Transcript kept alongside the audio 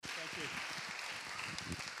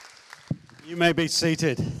You may be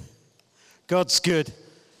seated. God's good.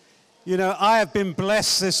 You know, I have been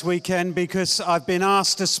blessed this weekend because I've been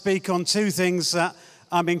asked to speak on two things that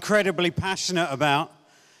I'm incredibly passionate about.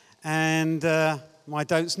 And my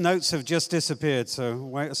notes have just disappeared, so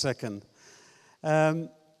wait a second. I'm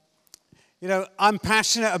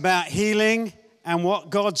passionate about healing and what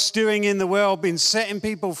God's doing in the world, been setting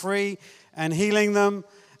people free and healing them.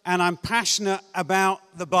 And I'm passionate about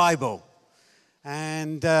the Bible.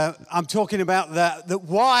 And I'm talking about the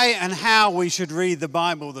why and how we should read the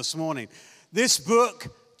Bible this morning. This book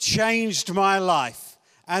changed my life.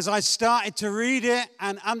 As I started to read it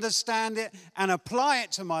and understand it and apply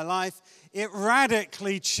it to my life, it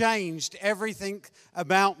radically changed everything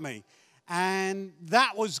about me. And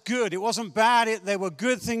that was good. It wasn't bad. There were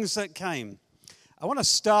good things that came. I want to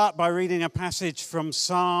start by reading a passage from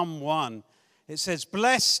Psalm 1. It says,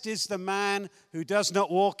 "Blessed is the man who does not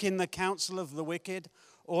walk in the counsel of the wicked,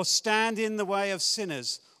 or stand in the way of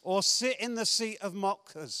sinners, or sit in the seat of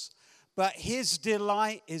mockers. But his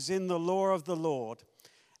delight is in the law of the Lord,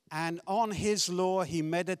 and on his law he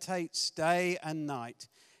meditates day and night.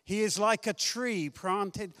 He is like a tree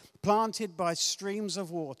planted by streams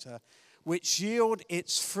of water, which yield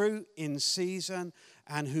its fruit in season,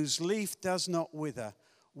 and whose leaf does not wither.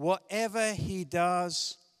 Whatever he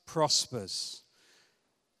does prospers."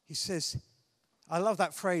 He says, I love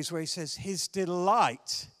that phrase where he says, his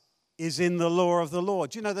delight is in the law of the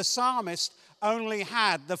Lord. You know, the psalmist only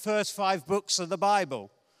had the first 5 books of the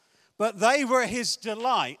Bible, but they were his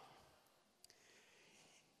delight.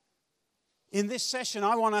 In this session,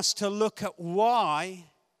 I want us to look at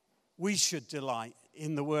why we should delight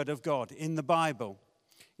in the Word of God, in the Bible.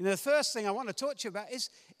 You know, the first thing I want to talk to you about is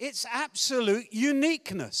its absolute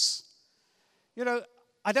uniqueness. You know,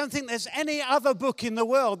 I don't think there's any other book in the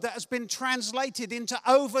world that has been translated into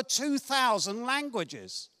over 2,000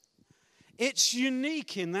 languages. It's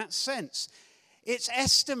unique in that sense. It's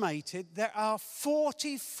estimated there are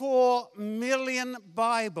 44 million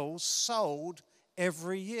Bibles sold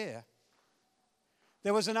every year.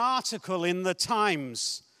 There was an article in the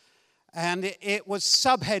Times, and it was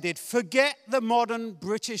subheaded, "Forget the modern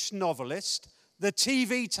British novelist, the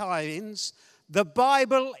TV tie-ins, the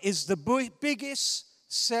Bible is the biggest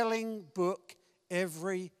selling book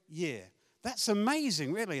every year." That's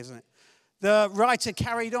amazing, really, isn't it? The writer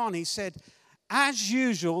carried on. He said, "As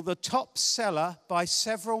usual, the top seller by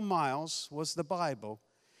several miles was the Bible.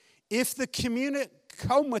 If the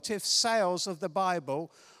cumulative sales of the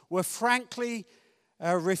Bible were frankly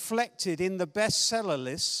reflected in the bestseller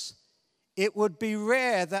lists, it would be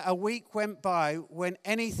rare that a week went by when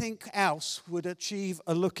anything else would achieve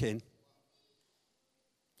a look-in.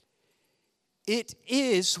 It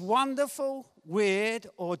is wonderful, weird,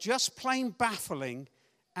 or just plain baffling,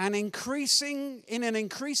 and in an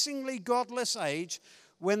increasingly godless age,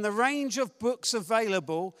 when the range of books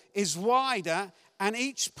available is wider and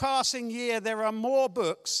each passing year there are more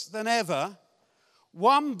books than ever,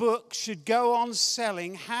 one book should go on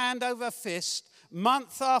selling hand over fist,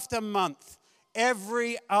 month after month,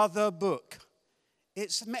 every other book.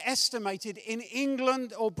 It's estimated in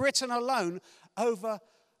England or Britain alone, over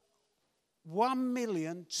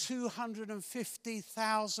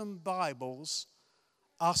 1,250,000 Bibles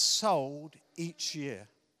are sold each year.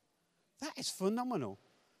 That is phenomenal.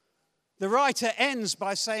 The writer ends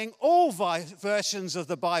by saying all versions of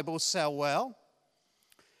the Bible sell well.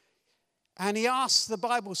 And he asks the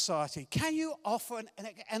Bible Society, "Can you offer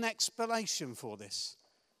an explanation for this?"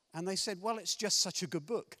 And they said, "Well, it's just such a good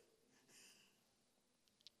book."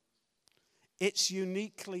 It's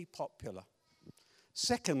uniquely popular.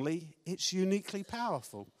 Secondly, it's uniquely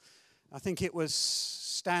powerful. I think it was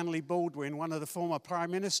Stanley Baldwin, one of the former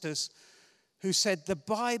prime ministers, who said the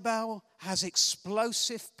Bible has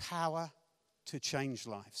explosive power to change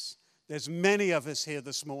lives. There's many of us here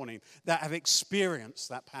this morning that have experienced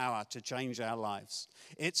that power to change our lives.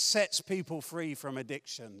 It sets people free from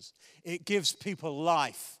addictions. It gives people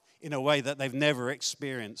life in a way that they've never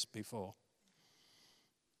experienced before.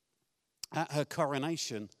 At her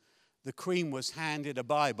coronation, the Queen was handed a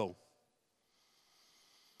Bible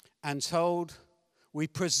and told, "We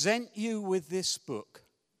present you with this book,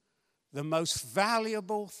 the most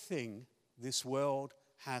valuable thing this world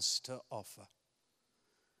has to offer."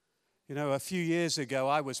 You know, a few years ago,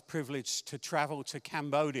 I was privileged to travel to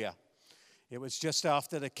Cambodia. It was just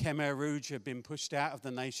after the Khmer Rouge had been pushed out of the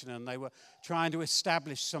nation and they were trying to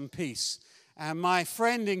establish some peace. And my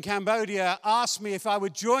friend in Cambodia asked me if I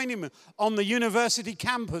would join him on the university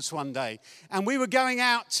campus one day. And we were going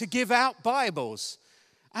out to give out Bibles.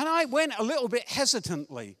 And I went a little bit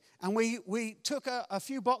hesitantly. And we took a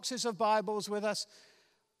few boxes of Bibles with us.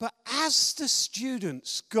 But as the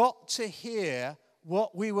students got to hear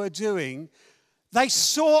what we were doing, they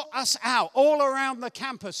sought us out all around the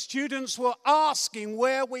campus. Students were asking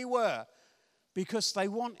where we were because they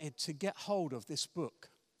wanted to get hold of this book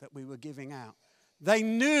that we were giving out. They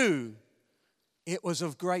knew it was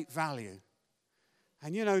of great value.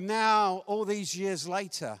 And you know, now, all these years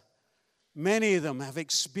later, many of them have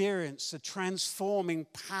experienced the transforming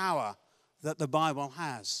power that the Bible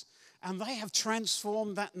has. And they have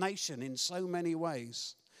transformed that nation in so many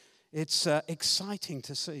ways. It's exciting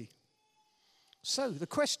to see. So the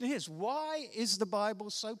question is, why is the Bible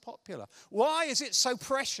so popular? Why is it so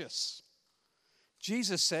precious?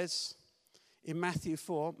 Jesus says in Matthew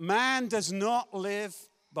 4, man does not live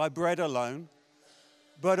by bread alone,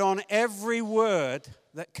 but on every word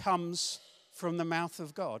that comes from the mouth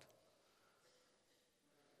of God.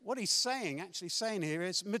 What he's actually saying here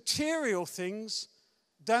is material things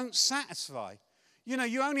don't satisfy. You know,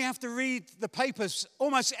 you only have to read the papers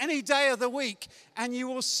almost any day of the week, and you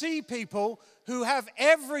will see people who have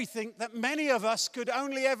everything that many of us could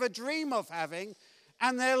only ever dream of having,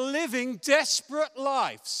 and they're living desperate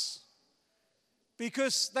lives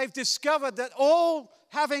because they've discovered that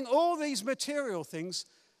having all these material things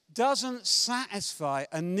doesn't satisfy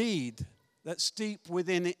a need that's deep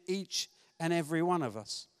within each and every one of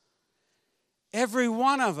us. Every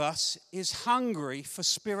one of us is hungry for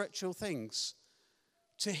spiritual things.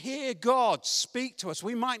 To hear God speak to us.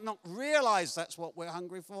 We might not realize that's what we're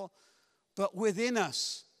hungry for, but within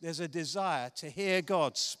us there's a desire to hear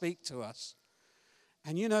God speak to us.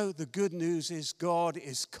 And you know, the good news is God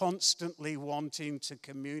is constantly wanting to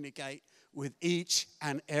communicate with each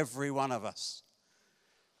and every one of us.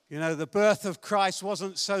 You know, the birth of Christ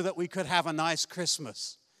wasn't so that we could have a nice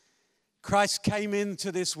Christmas. Christ came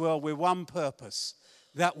into this world with one purpose,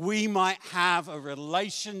 that we might have a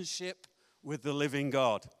relationship with the living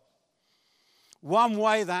God. One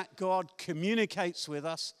way that God communicates with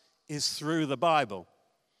us is through the Bible.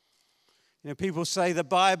 You know, people say the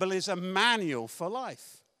Bible is a manual for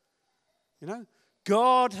life. You know,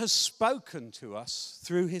 God has spoken to us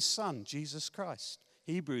through his Son, Jesus Christ.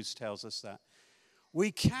 Hebrews tells us that.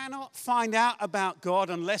 We cannot find out about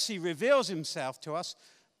God unless he reveals himself to us,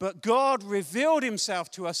 but God revealed himself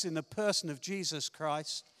to us in the person of Jesus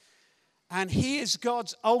Christ, and he is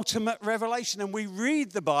God's ultimate revelation. And we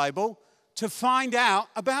read the Bible to find out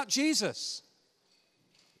about Jesus,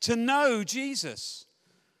 to know Jesus.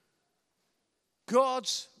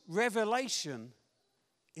 God's revelation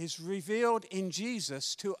is revealed in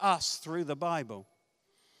Jesus to us through the Bible.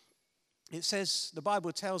 It says, the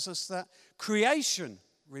Bible tells us that creation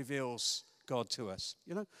reveals God to us.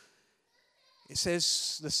 You know, it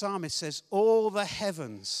says, the psalmist says, all the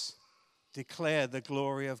heavens declare the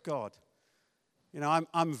glory of God. You know,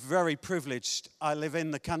 I'm very privileged. I live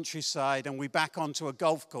in the countryside and we back onto a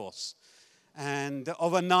golf course. And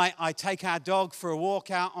of a night, I take our dog for a walk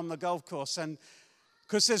out on the golf course. And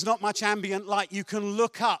because there's not much ambient light, you can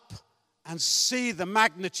look up and see the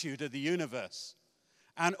magnitude of the universe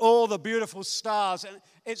and all the beautiful stars. And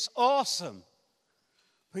it's awesome.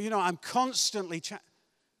 But, you know, I'm constantly,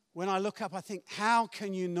 when I look up, I think, how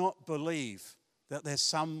can you not believe that there's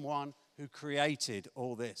someone who created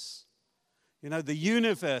all this? You know, the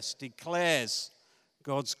universe declares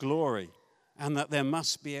God's glory and that there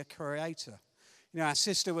must be a creator. You know, our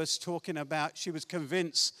sister was talking about, she was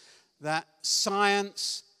convinced that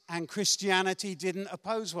science and Christianity didn't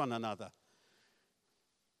oppose one another.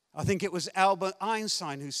 I think it was Albert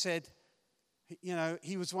Einstein who said, you know,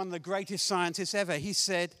 he was one of the greatest scientists ever. He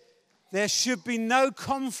said, there should be no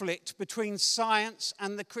conflict between science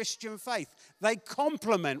and the Christian faith. They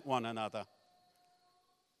complement one another.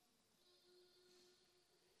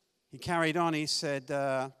 He carried on, he said,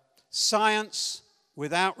 science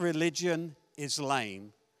without religion is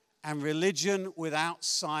lame, and religion without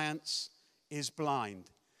science is blind.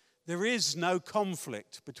 There is no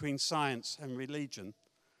conflict between science and religion.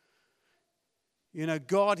 You know,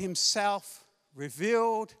 God himself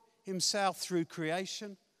revealed himself through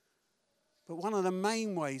creation, but one of the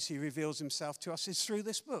main ways he reveals himself to us is through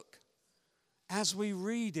this book. As we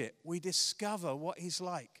read it, we discover what he's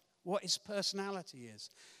like, what his personality is,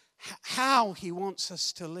 how he wants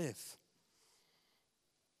us to live.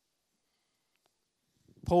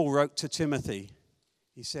 Paul wrote to Timothy,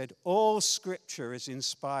 he said, all scripture is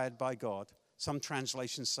inspired by God. Some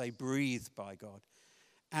translations say breathed by God,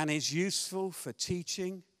 and is useful for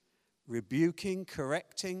teaching, rebuking,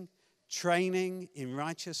 correcting, training in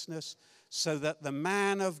righteousness, so that the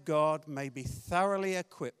man of God may be thoroughly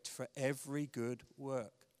equipped for every good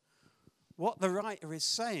work. What the writer is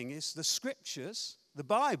saying is the scriptures, the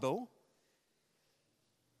Bible,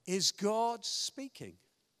 is God speaking.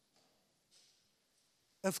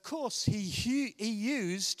 Of course, he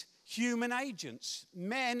used human agents.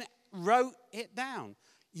 Men wrote it down.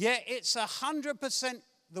 Yet it's 100%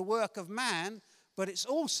 the work of man, but it's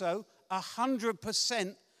also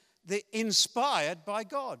 100% inspired by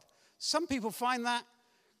God. Some people find that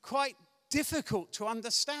quite difficult to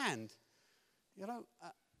understand. You know,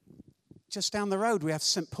 just down the road we have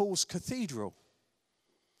St. Paul's Cathedral.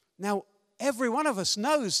 Now, every one of us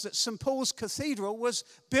knows that St. Paul's Cathedral was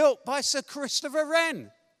built by Sir Christopher Wren.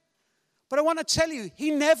 But I want to tell you,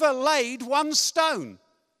 he never laid one stone.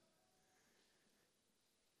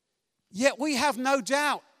 Yet we have no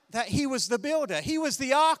doubt that he was the builder. He was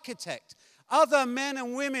the architect. Other men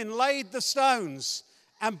and women laid the stones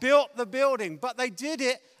and built the building, but they did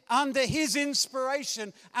it under his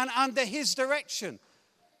inspiration and under his direction.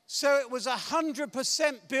 So it was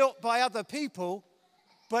 100% built by other people,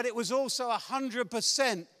 but it was also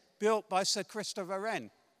 100% built by Sir Christopher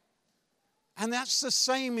Wren. And that's the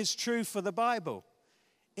same is true for the Bible.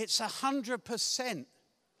 It's 100%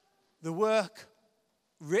 the work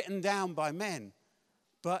written down by men,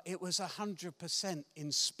 but it was 100%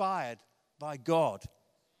 inspired by God.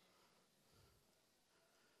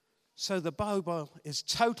 So the Bible is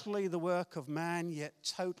totally the work of man, yet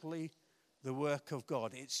totally the work of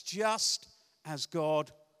God. It's just as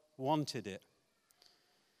God wanted it.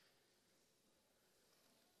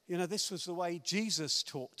 You know, this was the way Jesus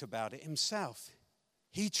talked about it himself.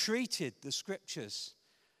 He treated the scriptures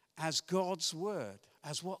as God's word,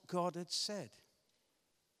 as what God had said.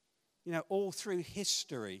 You know, all through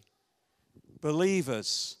history,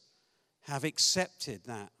 believers have accepted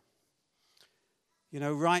that. You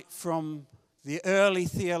know, right from the early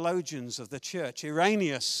theologians of the church,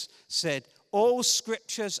 Irenaeus said, all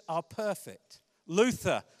scriptures are perfect.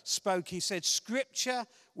 Luther spoke, he said, scripture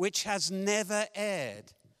which has never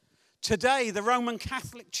erred. Today, the Roman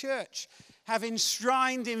Catholic Church have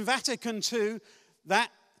enshrined in Vatican II that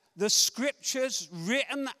the scriptures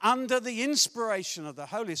written under the inspiration of the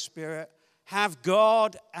Holy Spirit have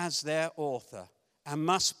God as their author and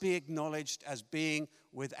must be acknowledged as being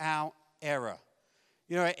without error.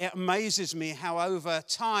 You know, it amazes me how over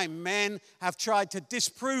time men have tried to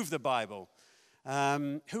disprove the Bible.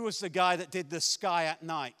 Who was the guy that did the sky at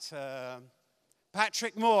night?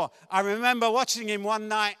 Patrick Moore. I remember watching him one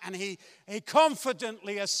night and he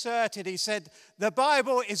confidently asserted, he said, the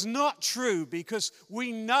Bible is not true because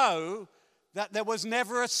we know that there was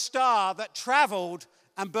never a star that traveled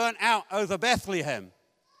and burnt out over Bethlehem.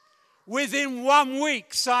 Within 1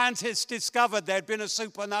 week, scientists discovered there had been a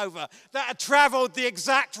supernova that had traveled the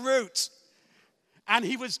exact route, and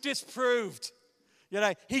he was disproved. You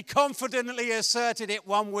know, he confidently asserted it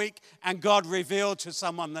 1 week, and God revealed to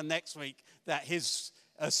someone the next week that his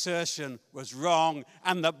assertion was wrong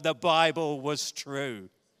and that the Bible was true.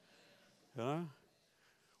 You know?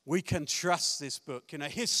 We can trust this book. You know,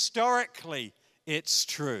 historically, it's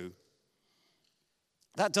true.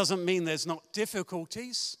 That doesn't mean there's not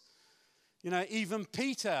difficulties. You know, even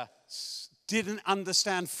Peter didn't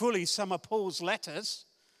understand fully some of Paul's letters.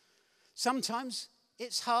 Sometimes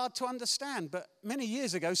it's hard to understand, but many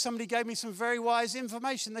years ago, somebody gave me some very wise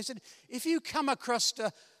information. They said, if you come across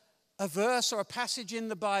a verse or a passage in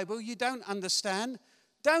the Bible you don't understand,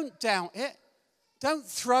 don't doubt it. Don't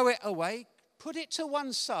throw it away. Put it to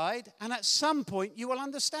one side, and at some point you will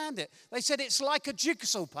understand it. They said it's like a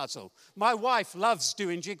jigsaw puzzle. My wife loves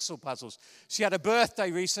doing jigsaw puzzles. She had a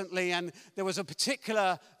birthday recently, and there was a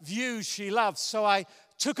particular view she loved. So I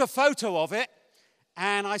took a photo of it,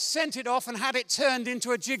 and I sent it off and had it turned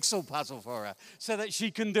into a jigsaw puzzle for her so that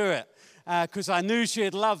she can do it, because I knew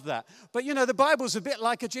she'd love that. But, you know, the Bible's a bit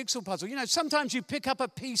like a jigsaw puzzle. You know, sometimes you pick up a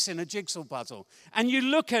piece in a jigsaw puzzle, and you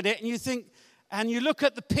look at it, and you think, and you look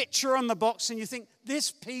at the picture on the box and you think, this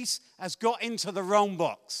piece has got into the wrong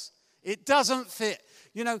box. It doesn't fit.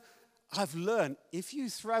 You know, I've learned if you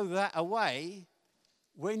throw that away,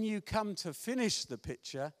 when you come to finish the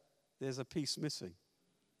picture, there's a piece missing.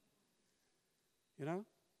 You know?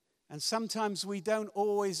 And sometimes we don't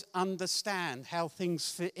always understand how things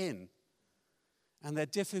fit in. And they're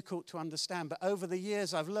difficult to understand. But over the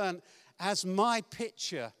years, I've learned as my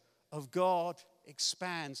picture of God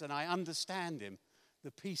expands and I understand him, the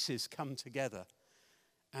pieces come together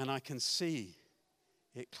and I can see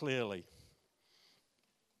it clearly.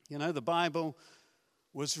 You know, the Bible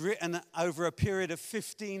was written over a period of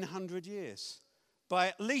 1,500 years by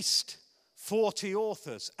at least 40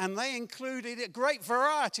 authors, and they included a great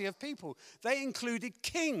variety of people. They included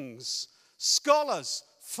kings, scholars,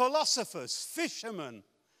 philosophers, fishermen,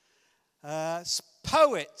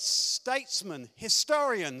 poets, statesmen,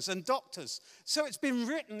 historians, and doctors. So it's been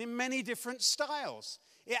written in many different styles.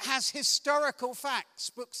 It has historical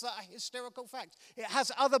facts, books that are historical facts. It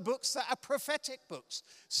has other books that are prophetic books.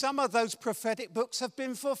 Some of those prophetic books have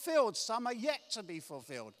been fulfilled. Some are yet to be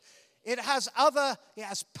fulfilled. It has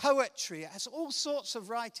poetry. It has all sorts of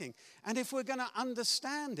writing. And if we're going to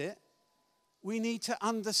understand it, we need to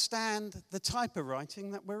understand the type of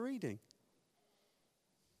writing that we're reading.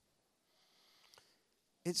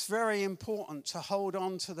 It's very important to hold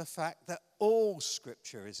on to the fact that all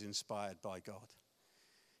Scripture is inspired by God,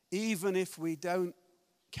 even if we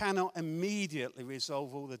cannot immediately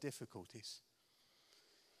resolve all the difficulties.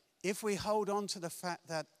 If we hold on to the fact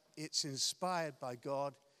that it's inspired by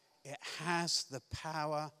God, it has the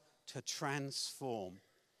power to transform.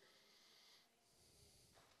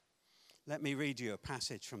 Let me read you a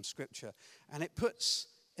passage from Scripture, and it puts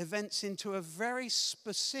events into a very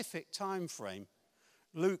specific time frame.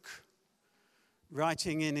 Luke,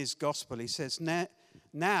 writing in his gospel, he says,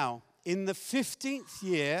 "Now, in the 15th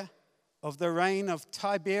year of the reign of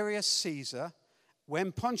Tiberius Caesar,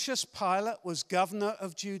 when Pontius Pilate was governor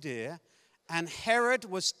of Judea, and Herod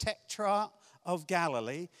was tetrarch of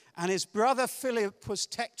Galilee, and his brother Philip was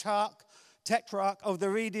tetrarch of the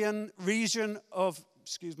region of,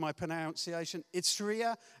 excuse my pronunciation,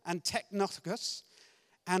 Istria and Technoticus,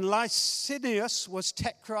 and Licinius was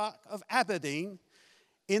tetrarch of Abilene.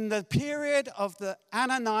 In the period of the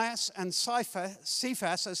Ananias and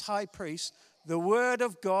Cephas as high priests, the word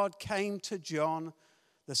of God came to John,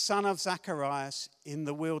 the son of Zacharias, in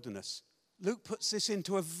the wilderness." Luke puts this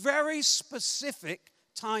into a very specific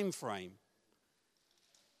time frame.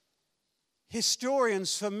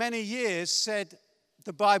 Historians for many years said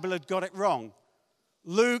the Bible had got it wrong.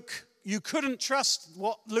 Luke, you couldn't trust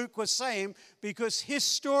what Luke was saying because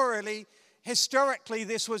historically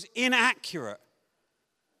this was inaccurate.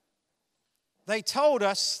 They told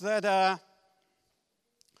us that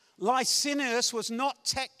Licinius was not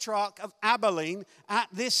tetrarch of Abilene at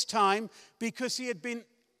this time because he had been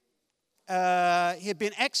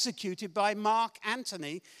executed by Mark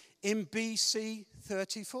Antony in BC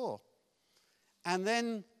 34. And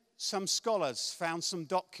then some scholars found some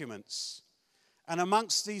documents. And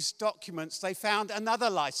amongst these documents, they found another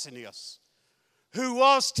Licinius, who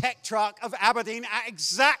was tetrarch of Abilene at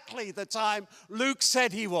exactly the time Luke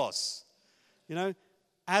said he was. You know,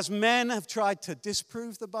 as men have tried to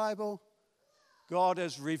disprove the Bible, God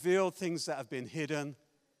has revealed things that have been hidden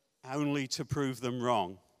only to prove them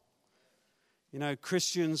wrong. You know,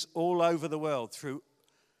 Christians all over the world through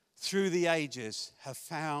the ages have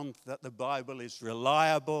found that the Bible is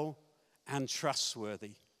reliable and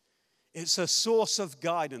trustworthy. It's a source of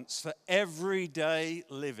guidance for everyday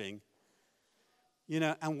living. You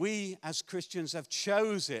know, and we as Christians have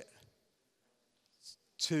chosen it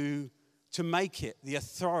to make it the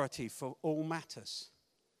authority for all matters.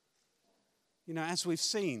 You know, as we've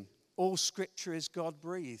seen, all Scripture is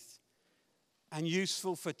God-breathed and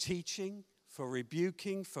useful for teaching, for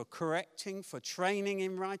rebuking, for correcting, for training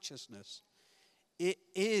in righteousness. It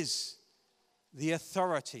is the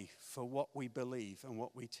authority for what we believe and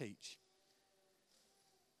what we teach.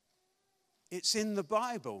 It's in the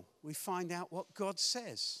Bible we find out what God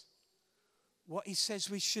says, what he says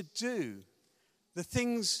we should do. The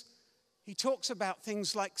things, he talks about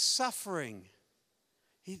things like suffering,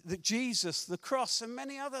 Jesus, the cross, and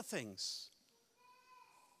many other things.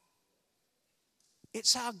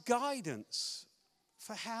 It's our guidance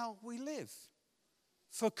for how we live,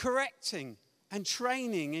 for correcting and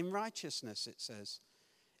training in righteousness, it says.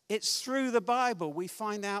 It's through the Bible we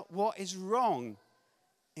find out what is wrong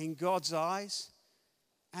in God's eyes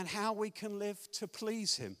and how we can live to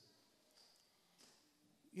please him.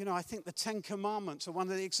 You know, I think the Ten Commandments are one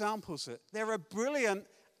of the examples of it. They're a brilliant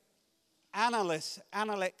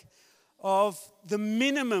analytic of the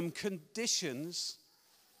minimum conditions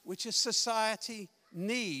which a society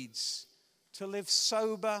needs to live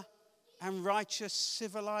sober and righteous,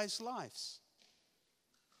 civilized lives.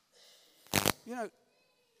 You know,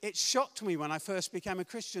 it shocked me when I first became a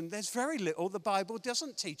Christian. There's very little the Bible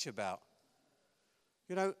doesn't teach about.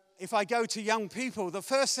 You know, if I go to young people, the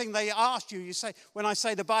first thing they ask you say, when I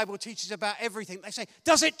say the Bible teaches about everything, they say,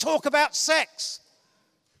 does it talk about sex?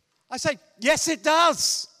 I say, yes, it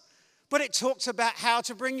does. But it talks about how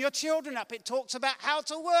to bring your children up. It talks about how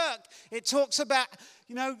to work. It talks about,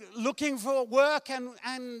 you know, looking for work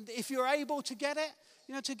and if you're able to get it,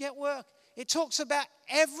 you know, to get work. It talks about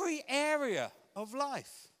every area of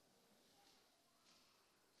life.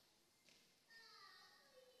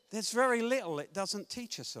 There's very little it doesn't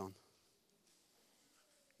teach us on.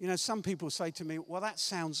 You know, some people say to me, well, that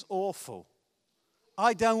sounds awful.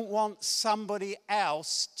 I don't want somebody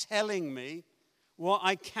else telling me what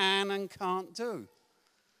I can and can't do.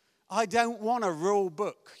 I don't want a rule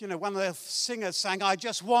book. You know, one of the singers sang, I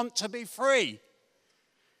just want to be free.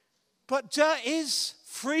 But is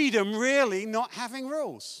freedom really not having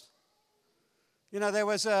rules? You know, there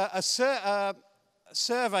was a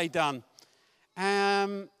survey done,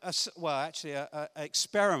 an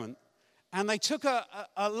experiment, and they took a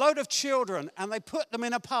load of children and they put them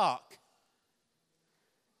in a park.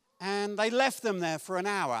 And they left them there for an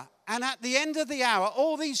hour. And at the end of the hour,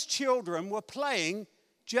 all these children were playing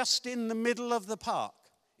just in the middle of the park,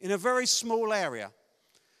 in a very small area.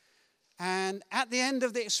 And at the end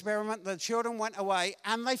of the experiment, the children went away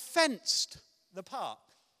and they fenced the park.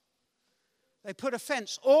 They put a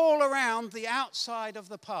fence all around the outside of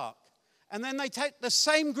the park. And then they take the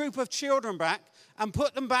same group of children back and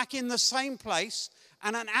put them back in the same place.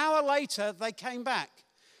 And an hour later, they came back.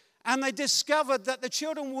 And they discovered that the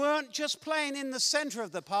children weren't just playing in the center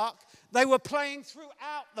of the park. They were playing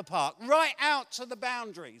throughout the park, right out to the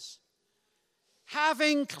boundaries.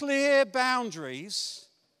 Having clear boundaries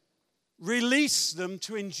released them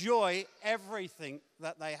to enjoy everything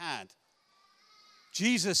that they had.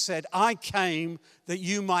 Jesus said, I came that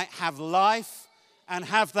you might have life and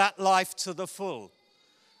have that life to the full.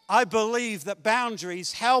 I believe that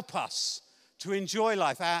boundaries help us to enjoy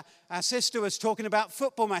life. Our sister was talking about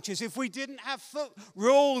football matches. If we didn't have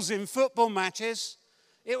rules in football matches,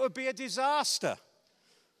 it would be a disaster.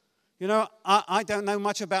 You know, I don't know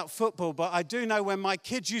much about football, but I do know when my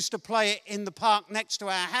kids used to play it in the park next to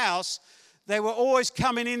our house, they were always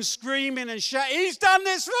coming in screaming and shouting, he's done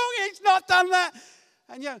this wrong, he's not done that.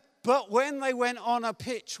 And, but when they went on a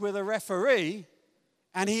pitch with a referee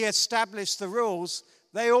and he established the rules,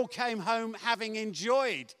 they all came home having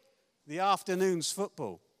enjoyed the afternoon's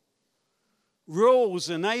football. Rules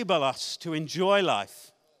enable us to enjoy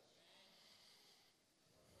life.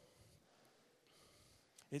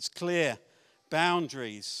 It's clear,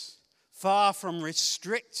 boundaries, far from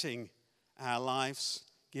restricting our lives,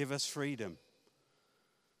 give us freedom.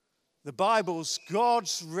 The Bible's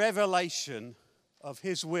God's revelation of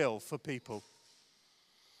his will for people.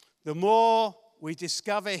 The more we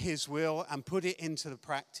discover his will and put it into the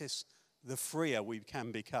practice, the freer we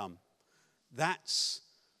can become. That's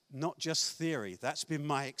not just theory. That's been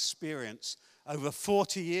my experience over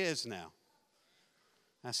 40 years now.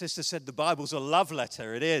 Our sister said the Bible's a love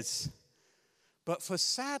letter. It is. But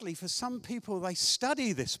sadly, for some people, they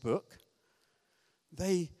study this book.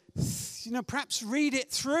 They, perhaps read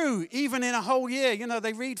it through, even in a whole year.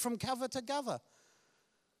 They read from cover to cover.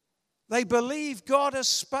 They believe God has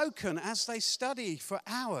spoken as they study for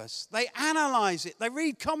hours. They analyze it. They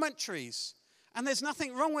read commentaries. And there's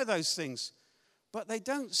nothing wrong with those things. But they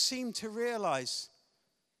don't seem to realize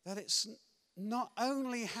that it's not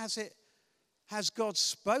only has God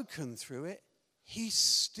spoken through it, he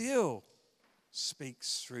still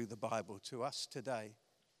speaks through the Bible to us today.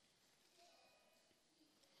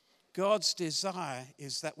 God's desire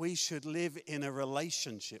is that we should live in a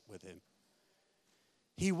relationship with him.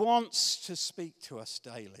 He wants to speak to us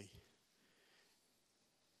daily.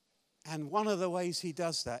 And one of the ways he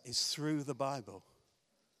does that is through the Bible.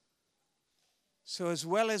 So as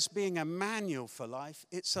well as being a manual for life,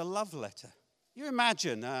 it's a love letter. You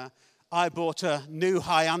imagine, I bought a new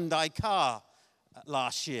Hyundai car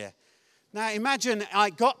last year. Now imagine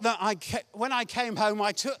when I came home,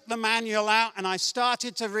 I took the manual out and I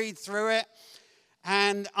started to read through it.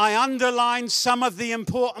 And I underlined some of the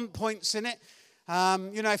important points in it.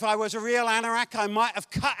 If I was a real anorak, I might have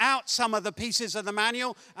cut out some of the pieces of the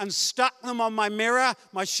manual and stuck them on my mirror,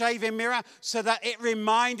 my shaving mirror, so that it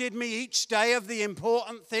reminded me each day of the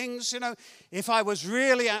important things. If I was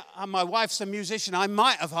really, my wife's a musician, I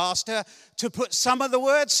might have asked her to put some of the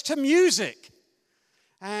words to music.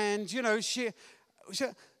 And,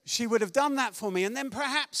 she would have done that for me. And then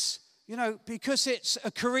perhaps, because it's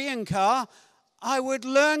a Korean car, I would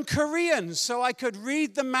learn Korean so I could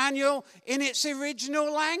read the manual in its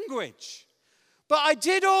original language. But I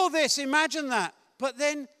did all this, imagine that. But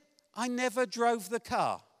then I never drove the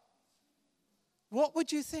car. What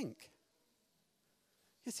would you think?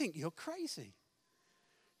 You think you're crazy.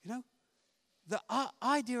 The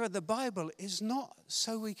idea of the Bible is not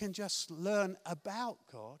so we can just learn about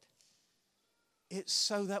God. It's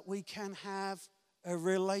so that we can have a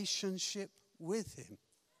relationship with him.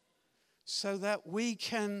 So that we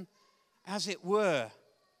can, as it were,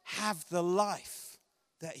 have the life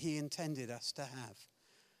that he intended us to have.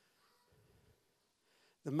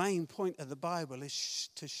 The main point of the Bible is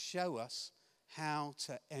to show us how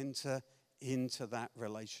to enter into that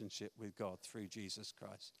relationship with God through Jesus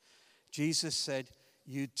Christ. Jesus said,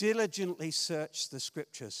 "You diligently search the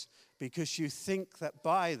scriptures because you think that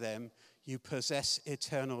by them you possess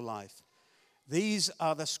eternal life. These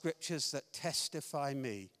are the scriptures that testify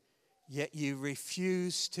me, yet you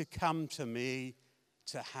refuse to come to me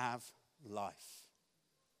to have life."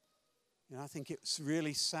 You know, I think it's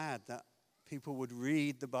really sad that people would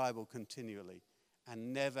read the Bible continually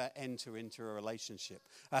and never enter into a relationship.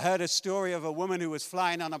 I heard a story of a woman who was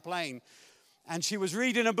flying on a plane, and she was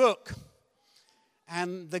reading a book.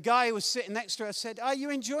 And the guy who was sitting next to her said, "Are you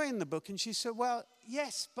enjoying the book?" And she said, "Well,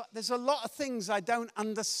 yes, but there's a lot of things I don't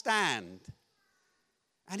understand."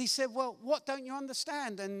 And he said, "Well, what don't you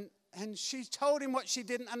understand?" And she told him what she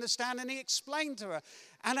didn't understand, and he explained to her.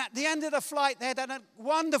 And at the end of the flight, they had a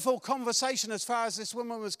wonderful conversation as far as this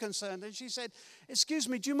woman was concerned. And she said, "Excuse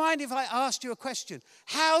me, do you mind if I asked you a question?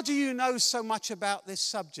 How do you know so much about this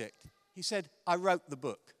subject?" He said, "I wrote the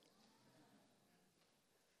book."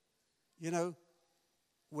 You know,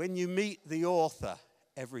 when you meet the author,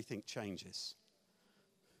 everything changes.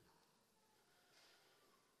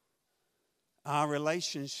 Our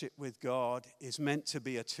relationship with God is meant to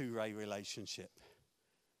be a two-way relationship.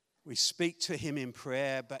 We speak to him in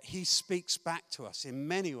prayer, but he speaks back to us in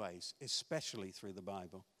many ways, especially through the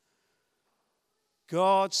Bible.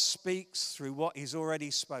 God speaks through what he's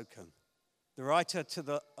already spoken. The writer to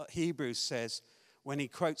the Hebrews says, when he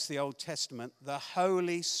quotes the Old Testament, the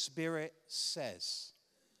Holy Spirit says.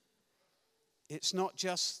 It's not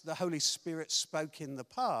just the Holy Spirit spoke in the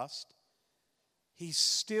past. He's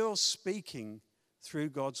still speaking through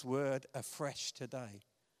God's word afresh today.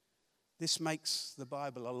 This makes the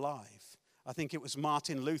Bible alive. I think it was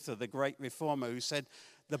Martin Luther, the great reformer, who said,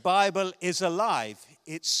 "The Bible is alive.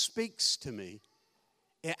 It speaks to me.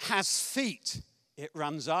 It has feet. It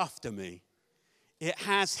runs after me. It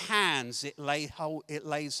has hands. It lays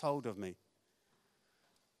hold of me."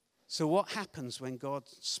 So what happens when God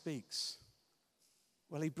speaks?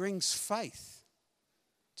 Well, he brings faith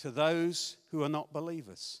to those who are not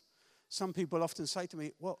believers. Some people often say to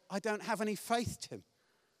me, "Well, I don't have any faith, Tim."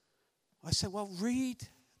 I say, "Well, read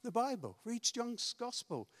the Bible. Read John's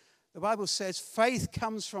Gospel." The Bible says faith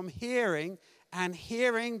comes from hearing, and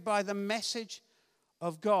hearing by the message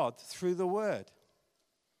of God through the Word.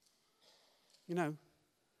 You know,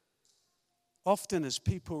 often as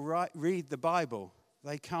people read the Bible,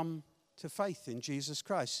 they come to faith in Jesus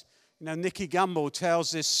Christ. You know, Nicky Gumbel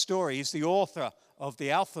tells this story. He's the author of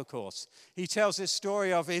the Alpha Course. He tells this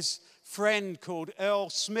story of his friend called Earl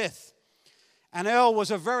Smith. And Earl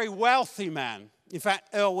was a very wealthy man. In fact,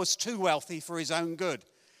 Earl was too wealthy for his own good.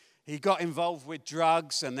 He got involved with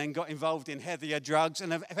drugs and then got involved in heavier drugs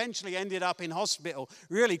and eventually ended up in hospital,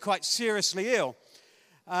 really quite seriously ill.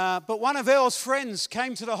 But one of Earl's friends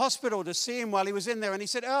came to the hospital to see him while he was in there. And he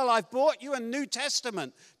said, "Earl, I've bought you a New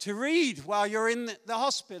Testament to read while you're in the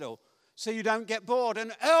hospital so you don't get bored."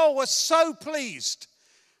 And Earl was so pleased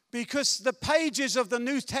because the pages of the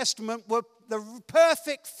New Testament were the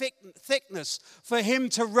perfect thickness for him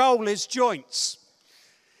to roll his joints.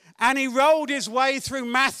 And he rolled his way through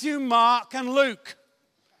Matthew, Mark, and Luke.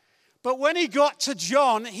 But when he got to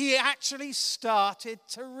John, he actually started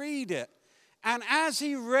to read it. And as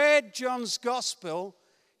he read John's Gospel,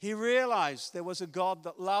 he realized there was a God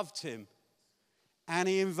that loved him. And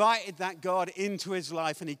he invited that God into his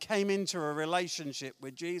life, and he came into a relationship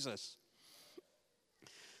with Jesus.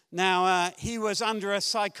 Now, he was under a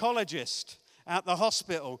psychologist at the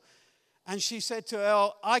hospital. And she said to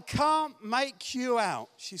Earl, "I can't make you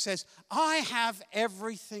out." She says, "I have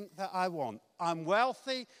everything that I want. I'm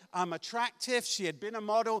wealthy, I'm attractive." She had been a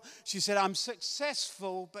model. She said, "I'm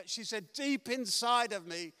successful," but she said, deep inside of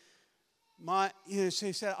me,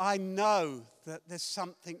 she said, "I know that there's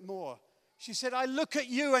something more." She said, "I look at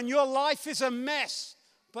you and your life is a mess,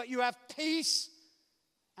 but you have peace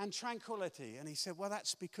and tranquility." And he said, "Well,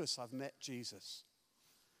 that's because I've met Jesus."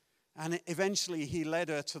 And eventually he led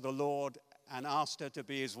her to the Lord and asked her to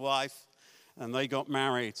be his wife, and they got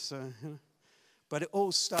married. But it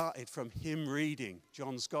all started from him reading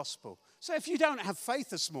John's Gospel. So if you don't have faith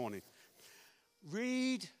this morning,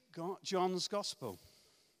 read John's Gospel.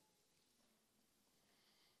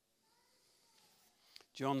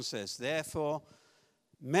 John says, "Therefore,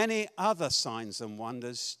 many other signs and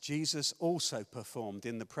wonders Jesus also performed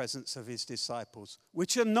in the presence of his disciples,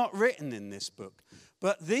 which are not written in this book.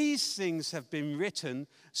 But these things have been written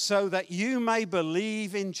so that you may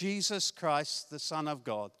believe in Jesus Christ, the Son of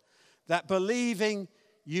God, that believing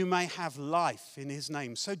you may have life in his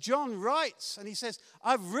name." So John writes and he says,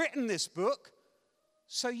 "I've written this book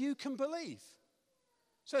so you can believe."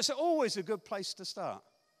 So it's always a good place to start.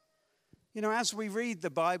 You know, as we read the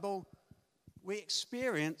Bible, we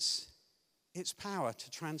experience its power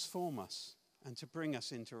to transform us and to bring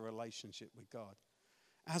us into a relationship with God.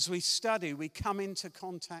 As we study, we come into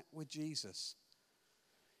contact with Jesus.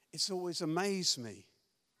 It's always amazed me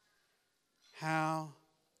how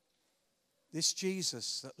this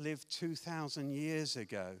Jesus that lived 2,000 years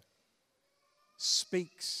ago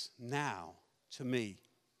speaks now to me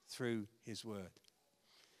through his word.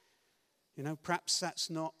 You know, perhaps that's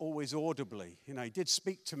not always audibly. You know, he did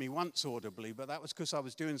speak to me once audibly, but that was because I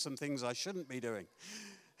was doing some things I shouldn't be doing.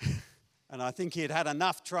 And I think he had had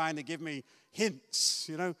enough trying to give me hints,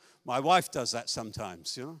 you know. My wife does that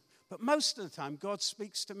sometimes, you know. But most of the time, God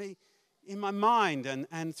speaks to me in my mind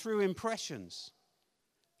and through impressions.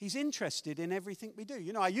 He's interested in everything we do.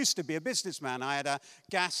 You know, I used to be a businessman. I had a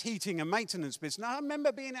gas heating and maintenance business. I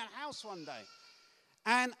remember being in a house one day.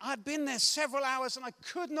 And I'd been there several hours and I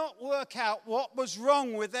could not work out what was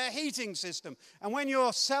wrong with their heating system. And when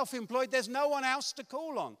you're self-employed, there's no one else to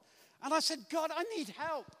call on. And I said, God, I need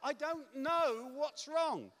help. I don't know what's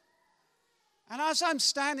wrong. And as I'm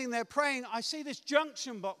standing there praying, I see this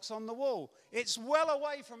junction box on the wall. It's well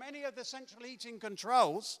away from any of the central heating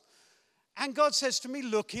controls. And God says to me,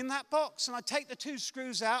 look in that box. And I take the 2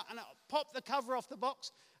 screws out and I pop the cover off the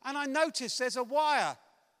box. And I notice there's a wire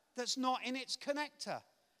that's not in its connector.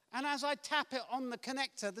 And as I tap it on the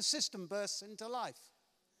connector, the system bursts into life.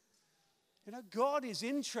 You know, God is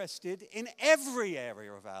interested in every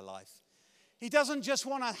area of our life. He doesn't just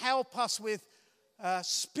want to help us with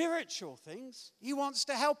spiritual things. He wants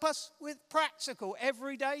to help us with practical,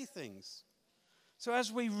 everyday things. So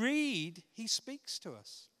as we read, he speaks to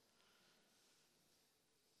us.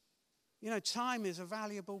 You know, time is a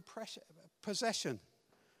valuable possession.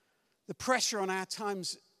 The pressure on our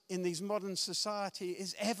times in these modern society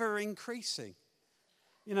is ever increasing.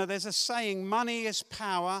 You know, there's a saying, money is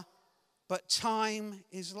power, but time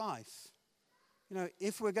is life. You know,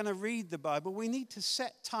 if we're going to read the Bible, we need to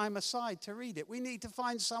set time aside to read it. We need to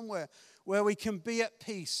find somewhere where we can be at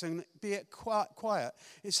peace and be at quiet.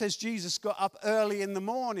 It says Jesus got up early in the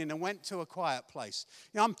morning and went to a quiet place.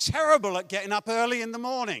 You know, I'm terrible at getting up early in the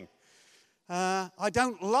morning. I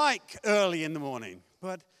don't like early in the morning,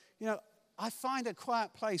 but, you know, I find a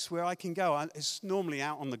quiet place where I can go. It's normally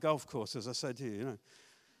out on the golf course, as I said to you, you know.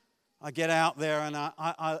 I get out there and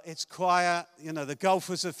it's quiet. You know, the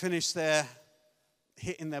golfers have finished their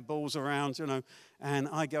hitting their balls around, you know, and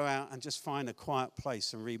I go out and just find a quiet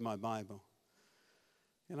place and read my Bible,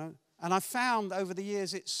 you know. And I found over the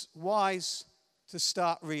years it's wise to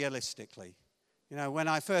start realistically. You know, when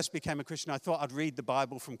I first became a Christian, I thought I'd read the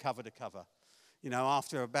Bible from cover to cover. You know,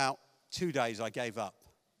 after about 2 days, I gave up.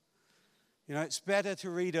 You know, it's better to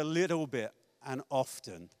read a little bit and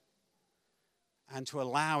often and to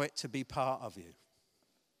allow it to be part of you.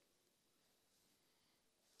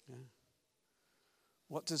 Yeah.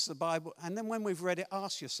 What does the Bible, and then when we've read it,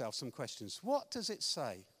 ask yourself some questions. What does it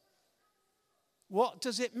say? What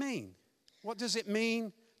does it mean? What does it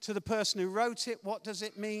mean to the person who wrote it? What does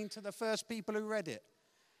it mean to the first people who read it?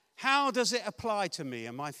 How does it apply to me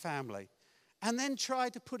and my family? And then try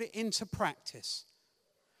to put it into practice.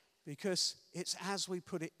 Because it's as we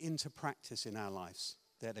put it into practice in our lives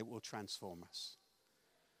that it will transform us.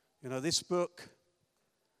 You know, this book,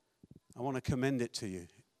 I want to commend it to you.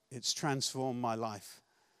 It's transformed my life.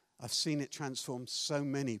 I've seen it transform so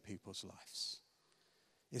many people's lives.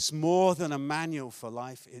 It's more than a manual for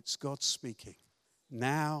life. It's God speaking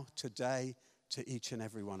now, today, to each and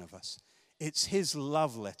every one of us. It's his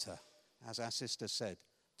love letter, as our sister said,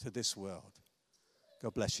 to this world.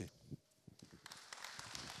 God bless you.